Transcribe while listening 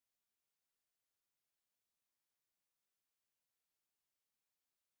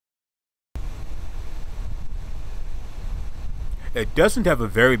It doesn't have a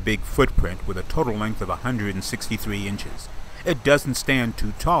very big footprint with a total length of 163 inches. It doesn't stand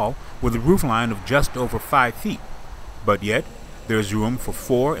too tall with a roofline of just over 5 feet. But yet, there's room for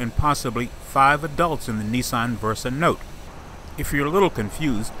 4 and possibly 5 adults in the Nissan Versa Note. If you're a little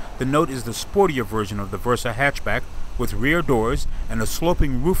confused, the Note is the sportier version of the Versa hatchback with rear doors and a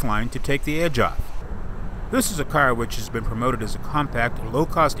sloping roofline to take the edge off. This is a car which has been promoted as a compact,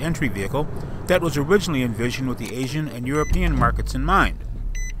 low-cost entry vehicle that was originally envisioned with the Asian and European markets in mind.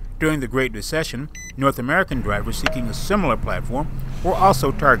 During the Great Recession, North American drivers seeking a similar platform were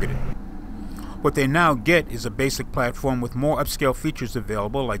also targeted. What they now get is a basic platform with more upscale features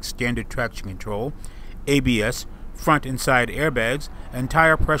available like standard traction control, ABS, front and side airbags, and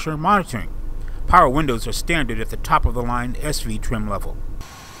tire pressure monitoring. Power windows are standard at the top-of-the-line SV trim level.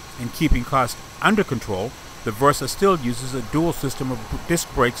 In keeping costs under control, the Versa still uses a dual system of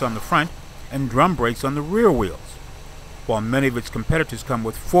disc brakes on the front and drum brakes on the rear wheels, while many of its competitors come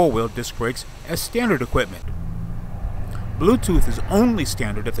with four-wheel disc brakes as standard equipment. Bluetooth is only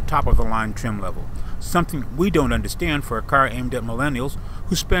standard at the top-of-the-line trim level, something we don't understand for a car aimed at millennials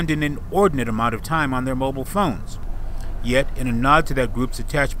who spend an inordinate amount of time on their mobile phones. Yet, in a nod to that group's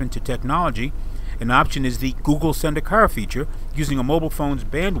attachment to technology, an option is the Google Send a Car feature, using a mobile phone's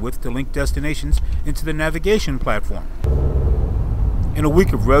bandwidth to link destinations into the navigation platform. In a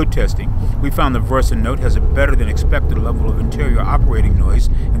week of road testing, we found the Versa Note has a better than expected level of interior operating noise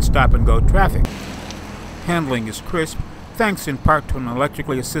in stop-and-go traffic. Handling is crisp, thanks in part to an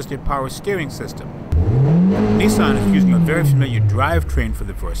electrically assisted power steering system. Nissan is using a very familiar drivetrain for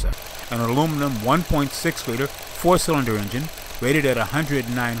the Versa, an aluminum 1.6-liter four-cylinder engine rated at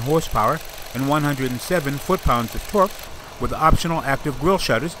 109 horsepower and 107 foot-pounds of torque, with optional active grille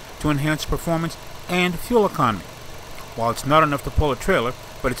shutters to enhance performance and fuel economy. While it's not enough to pull a trailer,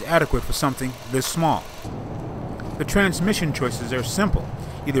 but it's adequate for something this small. The transmission choices are simple,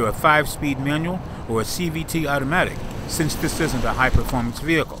 either a 5-speed manual or a CVT automatic, since this isn't a high-performance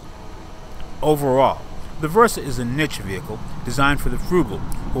vehicle. Overall, the Versa is a niche vehicle designed for the frugal,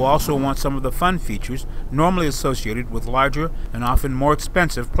 who also want some of the fun features normally associated with larger and often more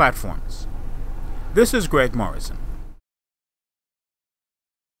expensive platforms. This is Greg Morrison.